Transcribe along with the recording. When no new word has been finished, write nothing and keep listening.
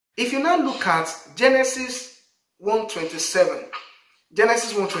If you now look at Genesis 1:27,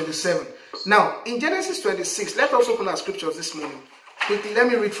 Genesis 1:27. Now, in Genesis 26, let us open our scriptures this morning. Quickly, let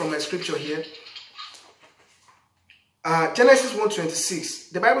me read from my scripture here. Genesis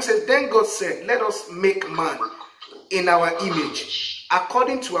 1:26. The Bible says, "Then God said, let us make man in our image,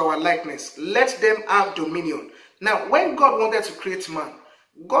 according to our likeness. Let them have dominion." Now, when God wanted to create man,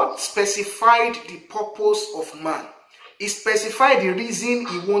 God specified the purpose of man. He specified the reason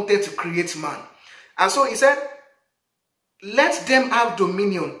he wanted to create man. And so he said, let them have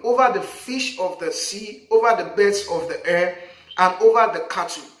dominion over the fish of the sea, over the birds of the air, and over the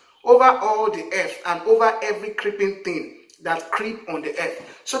cattle, over all the earth, and over every creeping thing that creep on the earth.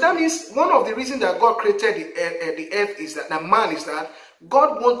 So that means one of the reasons that God created the earth is that man is that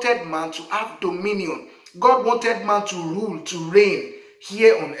God wanted man to have dominion. God wanted man to rule, to reign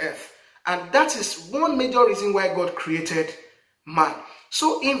here on earth. And that is one major reason why God created man.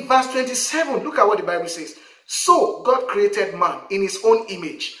 So in verse 27, look at what the Bible says. So God created man in his own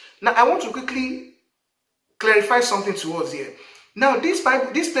image. Now I want to quickly clarify something to us here. Now this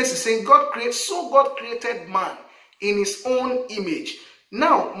place is saying God created man in his own image.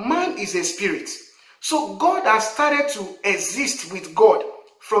 Now man is a spirit. So God has started to exist with God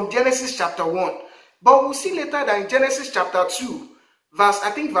from Genesis chapter 1. But we'll see later that in Genesis chapter 2, verse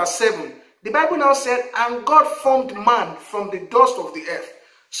 7, the Bible now said, and God formed man from the dust of the earth.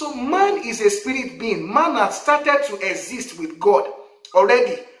 So man is a spirit being. Man has started to exist with God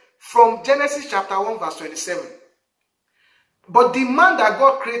already from Genesis chapter 1, verse 27. But the man that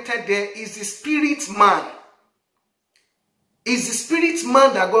God created there is the spirit man. Is the spirit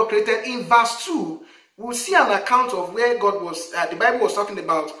man that God created. In verse 2, we'll see an account of where God was, the Bible was talking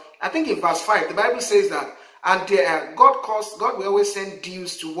about. I think in verse 5, the Bible says that, and God will always send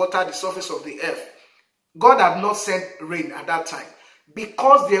dews to water the surface of the earth. God had not sent rain at that time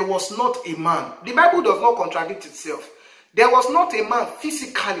because there was not a man. The Bible does not contradict itself. There was not a man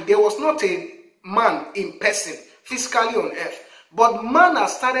physically. There was not a man in person physically on earth. But man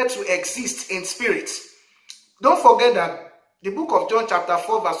has started to exist in spirit. Don't forget that the book of John chapter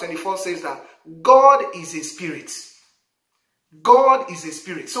 4 verse 24 says that God is a spirit. God is a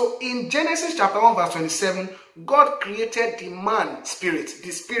spirit. So in Genesis chapter 1 verse 27, God created the man spirit,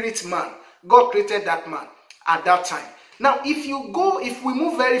 the spirit man. God created that man at that time. Now if we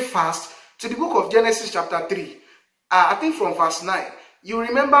move very fast to the book of Genesis chapter 3, I think from verse 9, you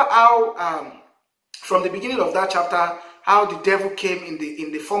remember how from the beginning of that chapter, how the devil came in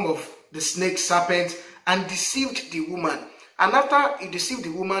the form of the snake serpent and deceived the woman. And after he deceived the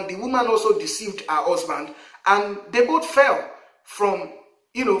woman also deceived her husband, and they both fell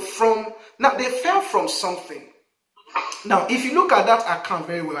they fell from something. Now, if you look at that account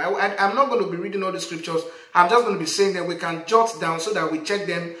very well, I'm not going to be reading all the scriptures. I'm just going to be saying that we can jot down so that we check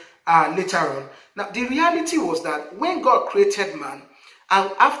them later on. Now, the reality was that when God created man,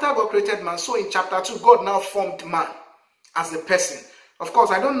 and after God created man, so in chapter 2, God now formed man as a person. Of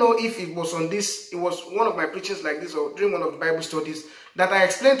course, I don't know if it was on this, it was one of my preachings like this or during one of the Bible studies that I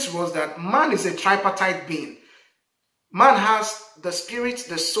explained to us that man is a tripartite being. Man has the spirit,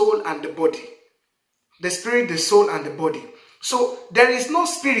 the soul, and the body. The spirit, the soul, and the body. So there is no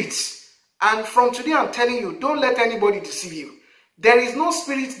spirit. And from today I'm telling you, don't let anybody deceive you. There is no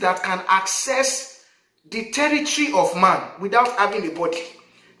spirit that can access the territory of man without having a body.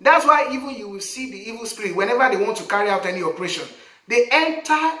 That's why even you will see the evil spirit, whenever they want to carry out any operation, they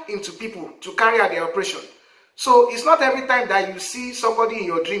enter into people to carry out their operation. So it's not every time that you see somebody in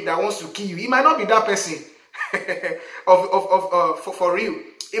your dream that wants to kill you. It might not be that person for real.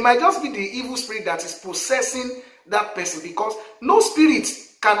 It might just be the evil spirit that is possessing that person, because no spirit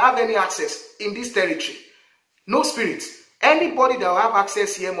can have any access in this territory. No spirit. Anybody that will have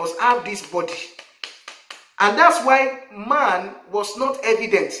access here must have this body. And that's why man was not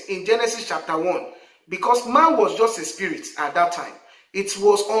evident in Genesis chapter 1, because man was just a spirit at that time. It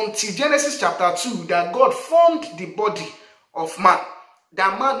was until Genesis chapter 2 that God formed the body of man,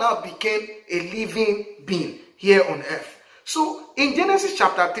 that man now became a living being here on earth. So in Genesis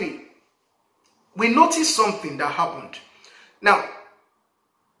chapter 3, we notice something that happened. Now,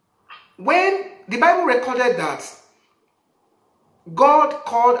 when the Bible recorded that God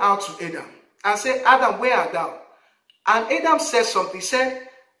called out to Adam and said, Adam, where art thou? And Adam said something. He said,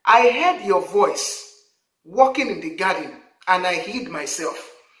 I heard your voice walking in the garden and I hid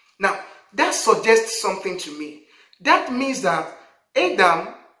myself. Now, that suggests something to me. That means that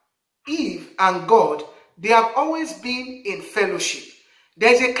Adam, Eve, and God, they have always been in fellowship.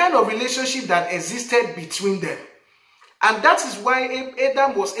 There is a kind of relationship that existed between them. And that is why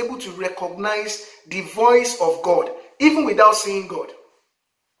Adam was able to recognize the voice of God, even without seeing God.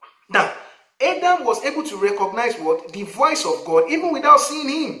 Adam was able to recognize what? The voice of God, even without seeing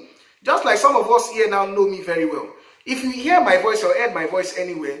him. Just like some of us here now know me very well. If you hear my voice or heard my voice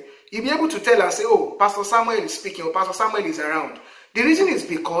anywhere, you'll be able to tell and say, oh, Pastor Samuel is speaking, or Pastor Samuel is around. The reason is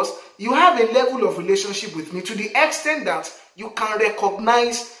because you have a level of relationship with me to the extent that you can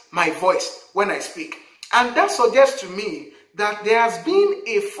recognize my voice when I speak. And that suggests to me that there has been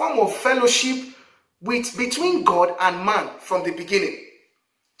a form of fellowship between God and man from the beginning.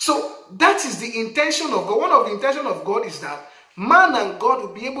 So that is the intention of God. One of the intentions of God is that man and God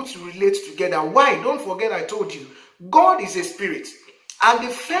will be able to relate together. Why? Don't forget I told you, God is a spirit. And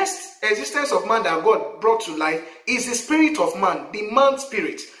the first existence of man that God brought to life is the spirit of man, the man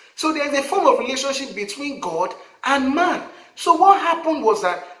spirit. So there is a form of relationship between God and man. So what happened was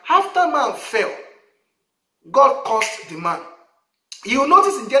that after man fell, God cursed the man. You will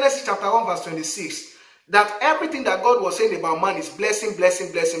notice in Genesis chapter 1 verse 26 that everything that God was saying about man is blessing,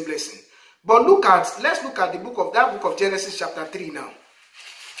 blessing, blessing, blessing. But let's look at the book of Genesis chapter 3 now.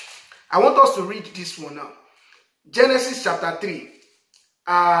 I want us to read this one now. Genesis chapter 3.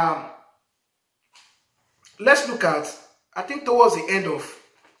 Let's look at, I think towards the end of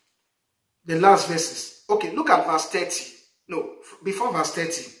the last verses. Okay, look at verse 30. No, before verse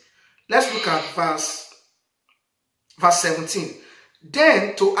 30. Let's look at verse 17.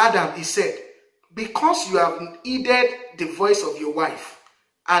 Then to Adam he said, because you have heeded the voice of your wife,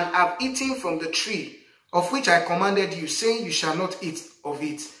 and have eaten from the tree of which I commanded you, saying you shall not eat of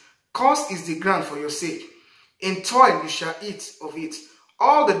it. Cursed is the ground for your sake. In toil you shall eat of it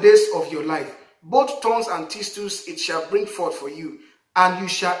all the days of your life. Both thorns and thistles it shall bring forth for you, and you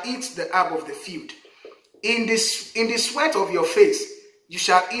shall eat the herb of the field. In the sweat of your face you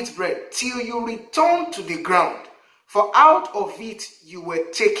shall eat bread, till you return to the ground. For out of it you were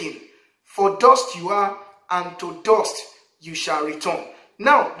taken. For dust you are, and to dust you shall return.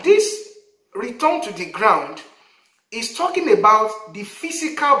 Now, this return to the ground is talking about the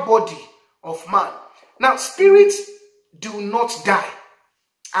physical body of man. Now, spirits do not die.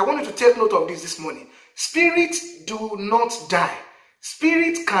 I want you to take note of this morning. Spirits do not die.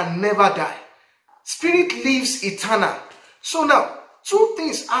 Spirit can never die. Spirit lives eternal. So now, two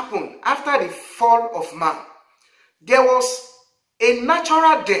things happened after the fall of man. There was a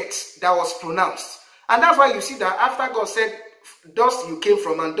natural death that was pronounced. And that's why you see that after God said, dust you came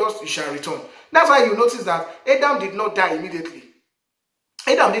from and dust you shall return. That's why you notice that Adam did not die immediately.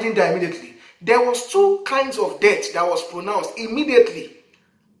 Adam didn't die immediately. There was two kinds of death that was pronounced immediately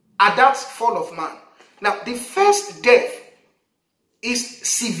at that fall of man. Now, the first death is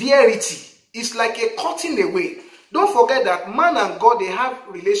severity. It's like a cutting away. Don't forget that man and God, they have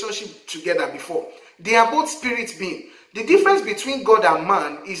relationship together before. They are both spirit beings. The difference between God and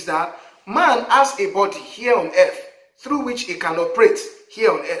man is that man has a body here on earth through which he can operate here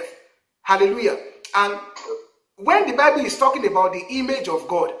on earth. Hallelujah. And when the Bible is talking about the image of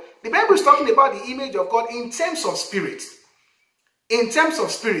God, the Bible is talking about the image of God in terms of spirit. In terms of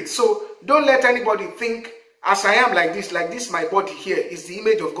spirit. So don't let anybody think, as I am like this, my body here is the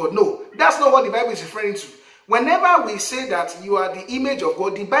image of God. No, that's not what the Bible is referring to. Whenever we say that you are the image of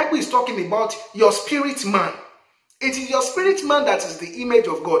God, the Bible is talking about your spirit man. It is your spirit man that is the image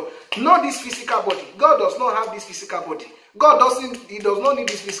of God, not this physical body. God does not have this physical body. He does not need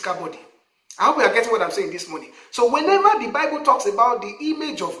this physical body. I hope you are getting what I'm saying this morning. So whenever the Bible talks about the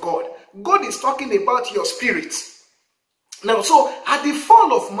image of God, God is talking about your spirit. Now, so at the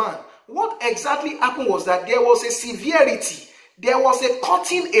fall of man, what exactly happened was that there was a severity. There was a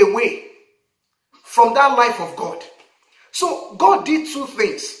cutting away from that life of God. So God did two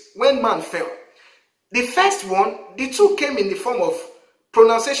things when man fell. The first one, the two came in the form of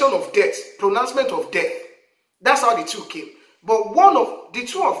pronouncement of death. That's how the two came. But one of the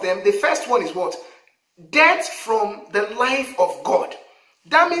two of them, the first one is what? Death from the life of God.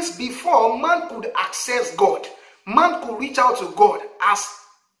 That means before man could access God, man could reach out to God as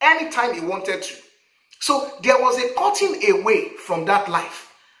anytime he wanted to. So there was a cutting away from that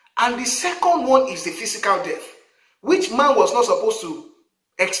life. And the second one is the physical death, which man was not supposed to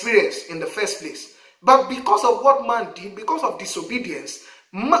experience in the first place. But because of what man did, because of disobedience,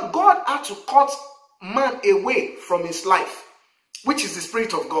 God had to cut man away from his life, which is the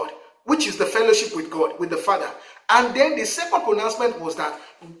Spirit of God, which is the fellowship with God, with the Father. And then the second pronouncement was that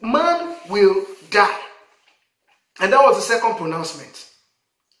man will die. And that was the second pronouncement.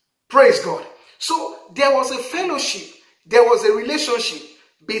 Praise God. So there was a fellowship, there was a relationship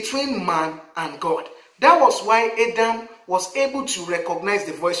between man and God. That was why Adam was able to recognize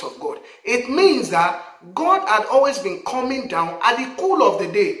the voice of God. It means that God had always been coming down at the cool of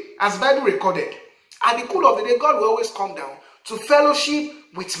the day, as Bible recorded. At the cool of the day, God will always come down to fellowship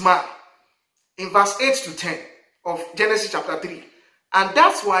with man. in verse 8 to 10 of Genesis chapter 3. And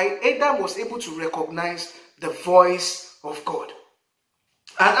that's why Adam was able to recognize the voice of God.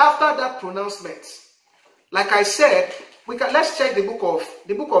 And after that pronouncement, like I said, let's check the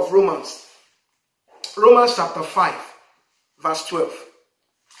book of Romans. Romans chapter 5, verse 12.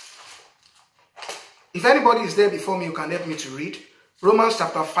 If anybody is there before me, you can help me to read. Romans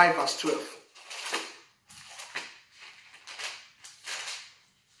chapter 5, verse 12.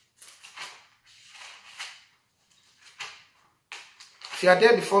 If you are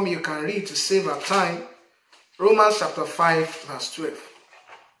there before me, you can read to save our time. Romans chapter 5, verse 12.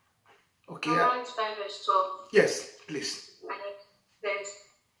 Okay. Romans 5, verse 12. Yes, please. And it says,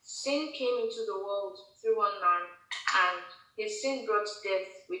 sin came into the world through one man, and his sin brought death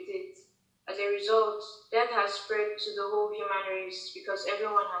with it. As a result, death has spread to the whole human race because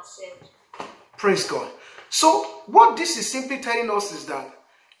everyone has sinned. Praise God. So, what this is simply telling us is that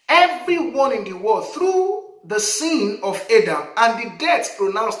everyone in the world, through the sin of Adam and the death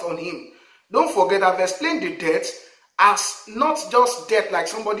pronounced on him, don't forget, I've explained the death as not just death like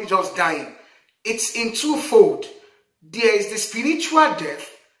somebody just dying. It's in twofold. There is the spiritual death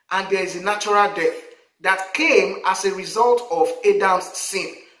and there is the natural death that came as a result of Adam's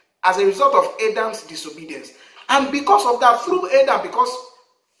sin, as a result of Adam's disobedience. And because of that, through Adam, because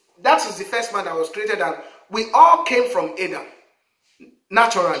that is the first man that was created, and we all came from Adam,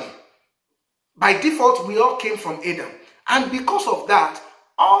 naturally. By default, we all came from Adam. And because of that,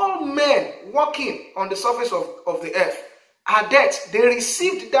 all men walking on the surface of the earth are dead. They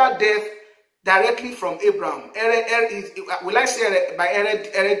received that death directly from Abraham. Will I say by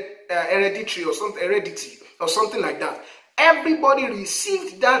hereditary or something, heredity or something like that? Everybody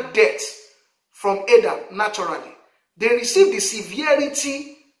received that death from Adam naturally. They received the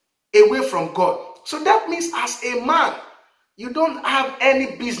severity away from God. So that means as a man, you don't have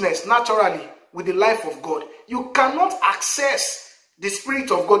any business naturally with the life of God. You cannot access the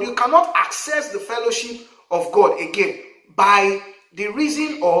Spirit of God. You cannot access the fellowship of God again by the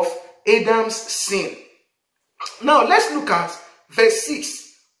reason of Adam's sin. Now let's look at verse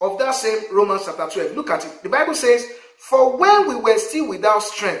 6 of that same Romans chapter 12. Look at it. The Bible says, for when we were still without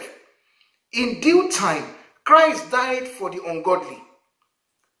strength, in due time, Christ died for the ungodly.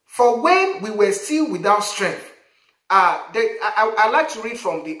 For when we were still without strength, I like to read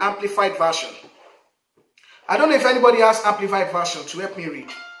from the Amplified Version. I don't know if anybody has Amplified Version to help me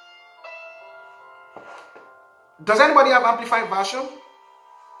read. Does anybody have Amplified Version?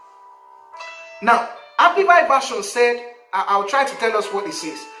 Now, Amplified Version said, I'll try to tell us what it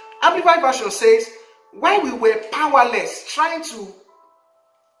says. Amplified Version says, when we were powerless, trying to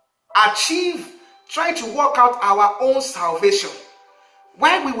work out our own salvation.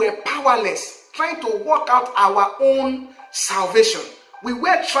 When we were powerless, trying to work out our own salvation. We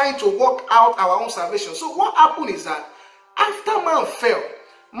were trying to work out our own salvation. So what happened is that after man fell,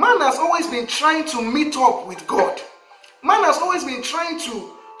 man has always been trying to meet up with God. Man has always been trying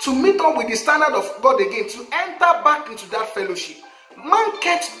to meet up with the standard of God again, to enter back into that fellowship. Man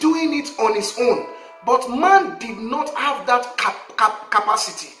kept doing it on his own, but man did not have that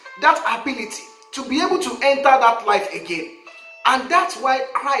capacity, that ability to be able to enter that life again. And that's why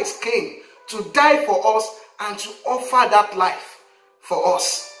Christ came to die for us and to offer that life for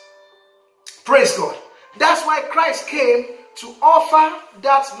us. Praise God. That's why Christ came to offer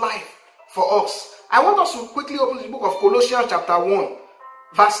that life for us. I want us to quickly open the book of Colossians chapter 1,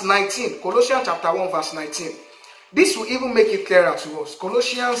 verse 19. Colossians chapter 1, verse 19. This will even make it clearer to us.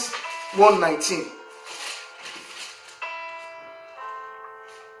 Colossians 1:19.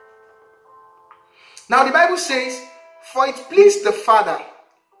 Now the Bible says, for it pleased the Father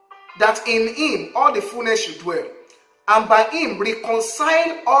that in him all the fullness should dwell, and by him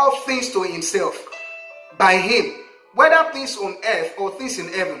reconcile all things to himself, by him, whether things on earth or things in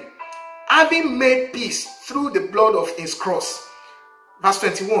heaven, having made peace through the blood of his cross. Verse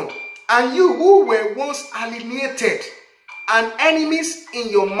 21. And you who were once alienated and enemies in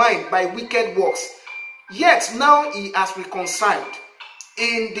your mind by wicked works, yet now he has reconciled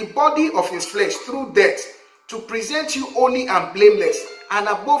in the body of his flesh through death, to present you holy and blameless and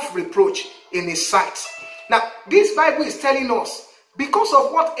above reproach in his sight. Now, this Bible is telling us, because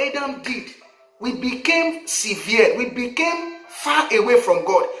of what Adam did, we became severed. We became far away from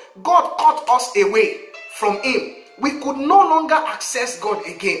God. God cut us away from him. We could no longer access God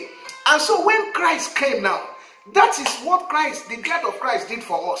again. And so when Christ came now, that is what Christ, the death of Christ did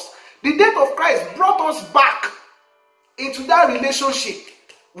for us. The death of Christ brought us back into that relationship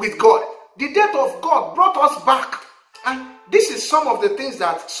with God. The death of God brought us back. And this is some of the things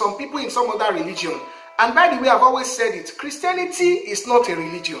that some people in some other religion, and by the way, I've always said it, Christianity is not a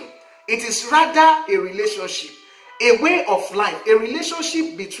religion. It is rather a relationship, a way of life, a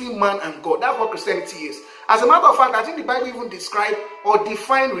relationship between man and God. That's what Christianity is. As a matter of fact, I think the Bible even described or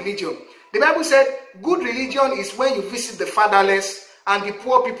defined religion. The Bible said good religion is when you visit the fatherless and the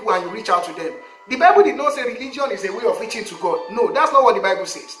poor people and you reach out to them. The Bible did not say religion is a way of reaching to God. No, that's not what the Bible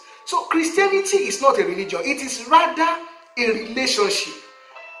says. So Christianity is not a religion. It is rather a relationship.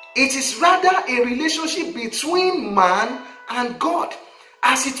 It is rather a relationship between man and God,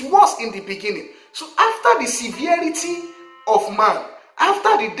 as it was in the beginning. So after the severity of man,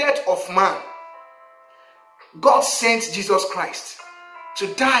 after the death of man, God sent Jesus Christ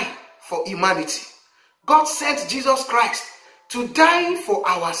to die for humanity. God sent Jesus Christ to die for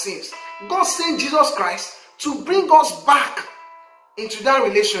our sins. God sent Jesus Christ to bring us back into that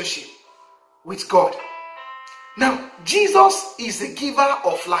relationship with God. Now, Jesus is the giver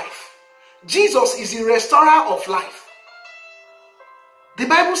of life. Jesus is the restorer of life. The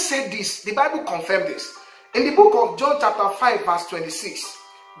Bible said this. The Bible confirmed this. In the book of John chapter 5 verse 26.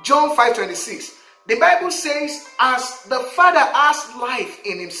 John 5:26. The Bible says, as the Father has life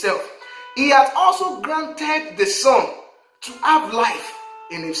in himself, he hath also granted the Son to have life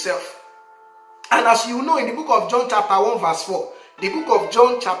in himself. And as you know, in the book of John chapter 1 verse 4, the book of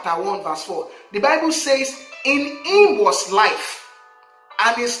John chapter 1 verse 4, the Bible says, in him was life,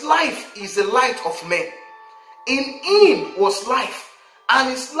 and his life is the light of men. In him was life, and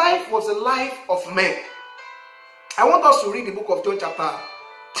his life was the life of men. I want us to read the book of John chapter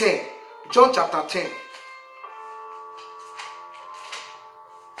 10. John chapter 10.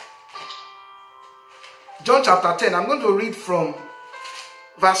 John chapter 10. I'm going to read from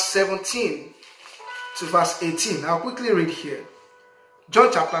verse 17 to verse 18. I'll quickly read here. John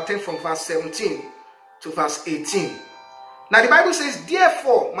chapter 10 from verse 17 to verse 18. Now the Bible says,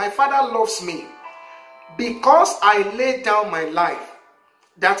 therefore my Father loves me, because I lay down my life,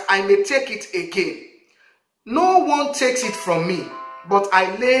 that I may take it again. No one takes it from me, but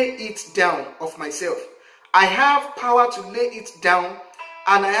I lay it down of myself. I have power to lay it down,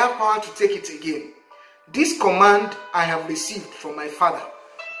 and I have power to take it again. This command I have received from my Father.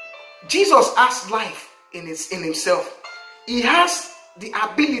 Jesus has life in himself. He has the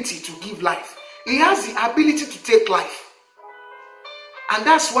ability to give life. He has the ability to take life. And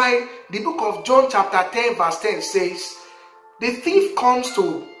that's why the book of John chapter 10 verse 10 says, the thief comes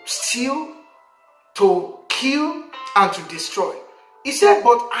to steal, to kill, and to destroy. He said,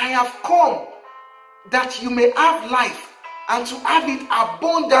 but I have come that you may have life, and to have it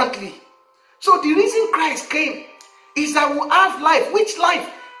abundantly. So the reason Christ came is that we have life. Which life?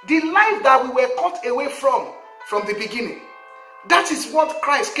 The life that we were cut away from the beginning. That is what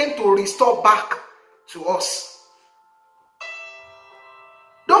Christ came to restore back to us.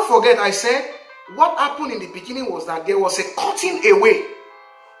 Don't forget, I said what happened in the beginning was that there was a cutting away.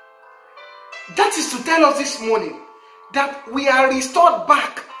 That is to tell us this morning that we are restored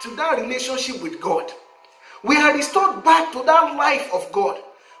back to that relationship with God. We are restored back to that life of God.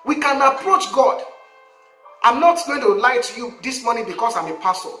 We can approach God. I'm not going to lie to you this morning because I'm a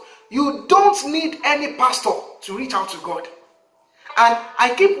pastor. You don't need any pastor to reach out to God. And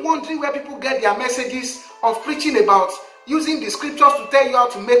I keep wondering where people get their messages of preaching about using the scriptures to tell you how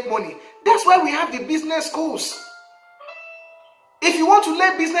to make money. That's why we have the business schools. If you want to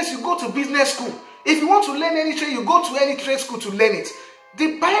learn business, you go to business school. If you want to learn any trade, you go to any trade school to learn it.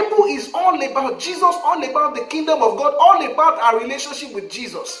 The Bible is all about Jesus, all about the kingdom of God, all about our relationship with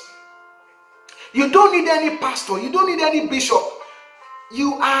Jesus. You don't need any pastor. You don't need any bishop.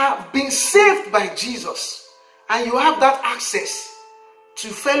 You have been saved by Jesus, and you have that access to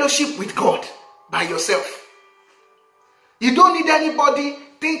fellowship with God by yourself. You don't need anybody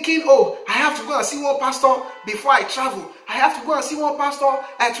thinking, oh, I have to go and see one pastor before I travel. I have to go and see one pastor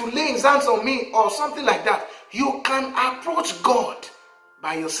and to lay his hands on me or something like that. You can approach God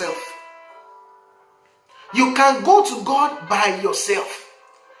by yourself. You can go to God by yourself.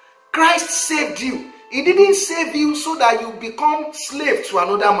 Christ saved you. He didn't save you so that you become slave to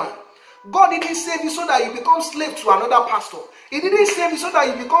another man. God didn't save you so that you become slave to another pastor. He didn't save you so that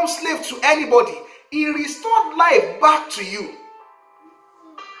you become slave to anybody. He restored life back to you.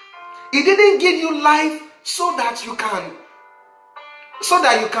 He didn't give you life so that you can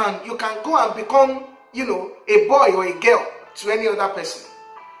go and become, a boy or a girl to any other person.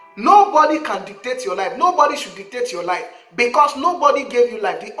 Nobody can dictate your life. Nobody should dictate your life, because nobody gave you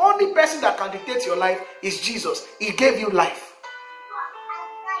life. The only person that can dictate your life is Jesus. He gave you life.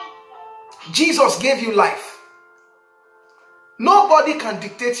 Jesus gave you life. Nobody can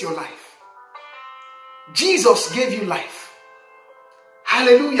dictate your life. Jesus gave you life.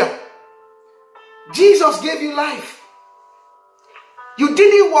 Hallelujah. Jesus gave you life. You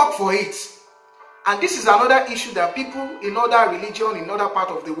didn't work for it. And this is another issue that people in other religion, in other part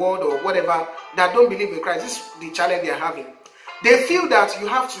of the world or whatever, that don't believe in Christ, this is the challenge they are having. They feel that you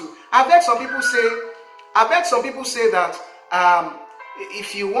have to. I've heard some people say that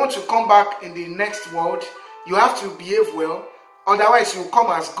if you want to come back in the next world, you have to behave well. Otherwise, you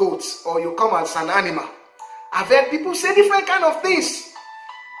come as goats or you come as an animal. I've heard people say different kind of things.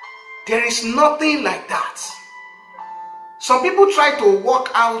 There is nothing like that. Some people try to walk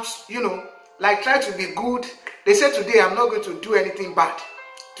out, like try to be good. They say, today I'm not going to do anything bad.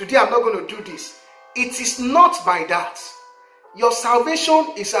 Today I'm not going to do this. It is not by that. Your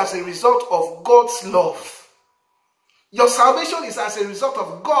salvation is as a result of God's love. Your salvation is as a result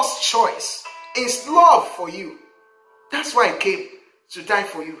of God's choice. His love for you. That's why He came to die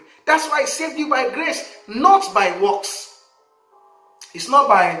for you. That's why He saved you by grace, not by works. It's not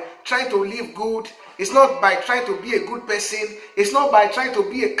by trying to live good. It's not by trying to be a good person. It's not by trying to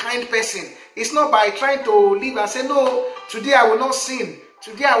be a kind person. It's not by trying to live and say, no, today I will not sin.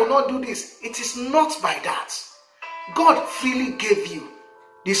 Today I will not do this. It is not by that. God freely gave you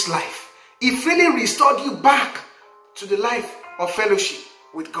this life. He freely restored you back to the life of fellowship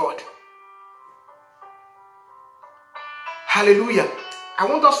with God. Hallelujah. I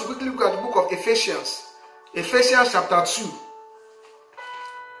want us to quickly look at the book of Ephesians. Ephesians chapter 2.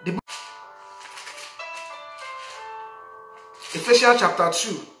 Ephesians chapter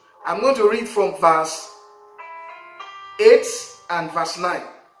 2. I'm going to read from verse 8 and verse 9.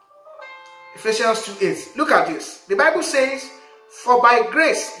 Ephesians 2:8. Look at this. The Bible says, for by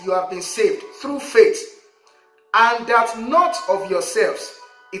grace you have been saved through faith, and that not of yourselves.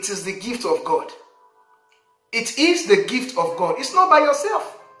 It is the gift of God. It is the gift of God. It's not by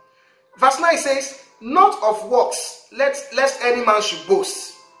yourself. Verse 9 says, not of works, lest any man should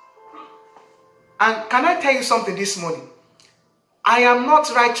boast. And can I tell you something this morning? I am not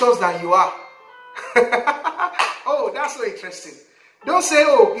righteous than you are. Oh, that's so interesting. Don't say,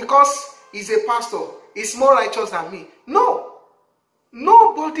 oh, because he's a pastor, he's more righteous than me. No.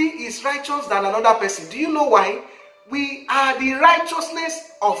 Nobody is righteous than another person. Do you know why? We are the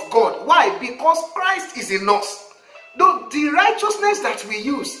righteousness of God. Why? Because Christ is in us. The righteousness that we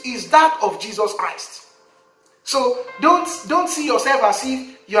use is that of Jesus Christ. So don't see yourself as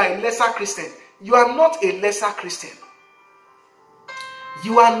if you are a lesser Christian. You are not a lesser Christian.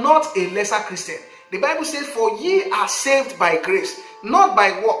 You are not a lesser Christian. The Bible says, for ye are saved by grace, not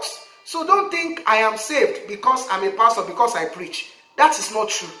by works. So don't think I am saved because I'm a pastor, because I preach. That is not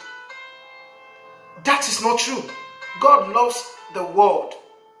true. That is not true. God loves the world.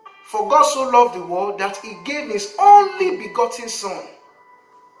 For God so loved the world that He gave His only begotten Son.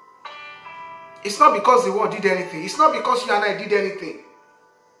 It's not because the world did anything. It's not because you and I did anything.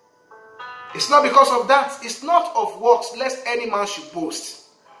 It's not because of that. It's not of works, lest any man should boast.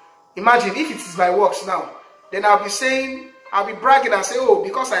 Imagine if it is by works now, then I'll be bragging and say, oh,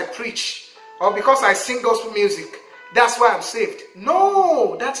 because I preach, or because I sing gospel music, that's why I'm saved.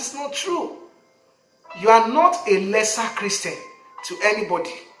 No, that is not true. You are not a lesser Christian to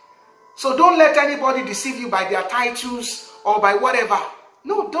anybody. So don't let anybody deceive you by their titles or by whatever.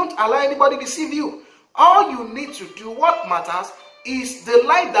 No, don't allow anybody deceive you. All you need to do, what matters, is the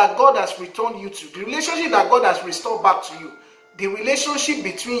life that God has returned you to, the relationship that God has restored back to you, the relationship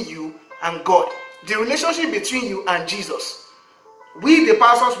between you and God, the relationship between you and Jesus. We, the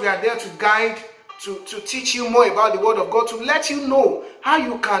pastors, we are there to guide, to teach you more about the word of God, to let you know how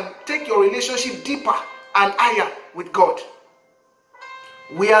you can take your relationship deeper and higher with God.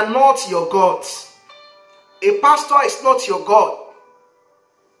 We are not your gods. A pastor is not your God.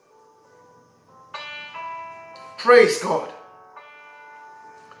 Praise God.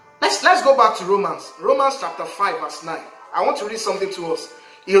 Let's go back to Romans. Romans chapter 5 verse 9. I want to read something to us.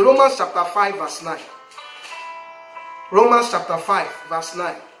 In Romans chapter 5 verse 9. Romans chapter 5 verse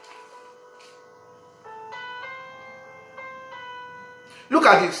 9. Look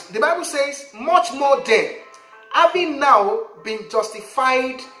at this. The Bible says, much more then, having now been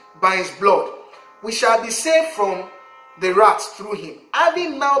justified by His blood, we shall be saved from the wrath through Him.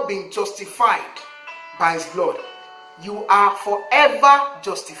 Having now been justified by His blood, you are forever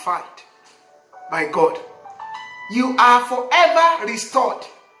justified by God. You are forever restored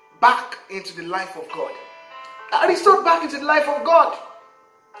back into the life of God. Restored back into the life of God.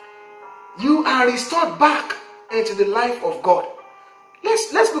 You are restored back into the life of God.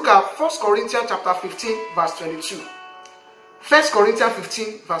 Let's look at 1 Corinthians chapter 15 verse 22. 1 Corinthians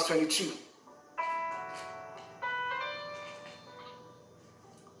 15 verse 22.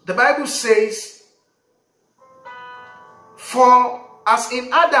 The Bible says, for as in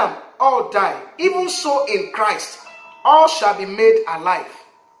Adam all die, even so in Christ all shall be made alive.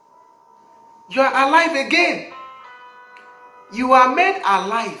 You are alive again. You are made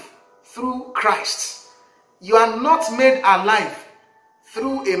alive through Christ. You are not made alive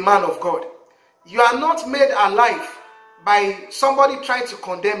through a man of God. You are not made alive by somebody trying to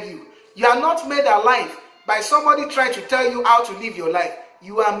condemn you. You are not made alive by somebody trying to tell you how to live your life.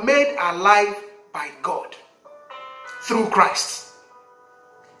 You are made alive by God through Christ.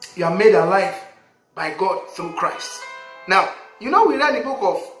 You are made alive by God through Christ. Now, we read the book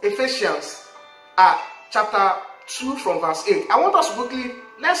of Ephesians, chapter 2 from verse 8. I want us to quickly,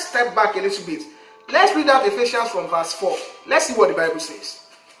 let's step back a little bit. Let's read out Ephesians from verse 4. Let's see what the Bible says.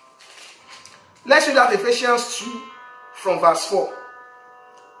 Let's read out Ephesians 2 from verse 4.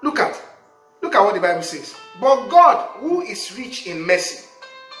 Look at what the Bible says. But God, who is rich in mercy,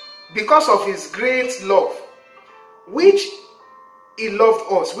 because of his great love, with which he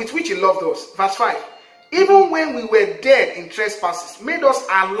loved us. Verse 5. Even when we were dead in trespasses, made us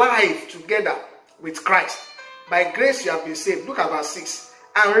alive together with Christ. By grace you have been saved. Look at verse 6.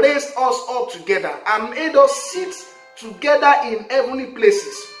 And raised us up together and made us sit together in heavenly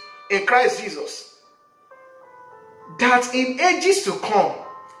places in Christ Jesus, that in ages to come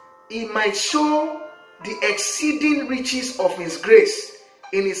he might show the exceeding riches of his grace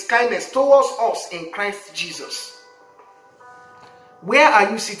in his kindness towards us in Christ Jesus. Where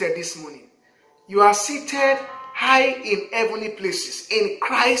are you seated this morning? You are seated high in heavenly places in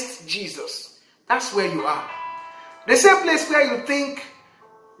Christ Jesus. That's where you are. The same place where you think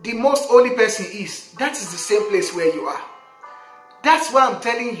the most holy person is, that is the same place where you are. That's why I'm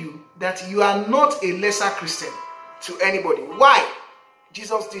telling you that you are not a lesser Christian to anybody. Why?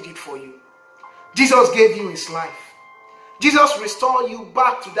 Jesus did it for you. Jesus gave you his life. Jesus restored you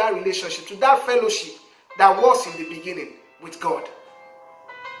back to that relationship, to that fellowship that was in the beginning with God.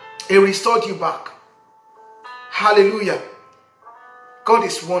 He restored you back. Hallelujah. God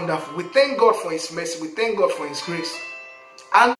is wonderful. We thank God for his mercy. We thank God for his grace.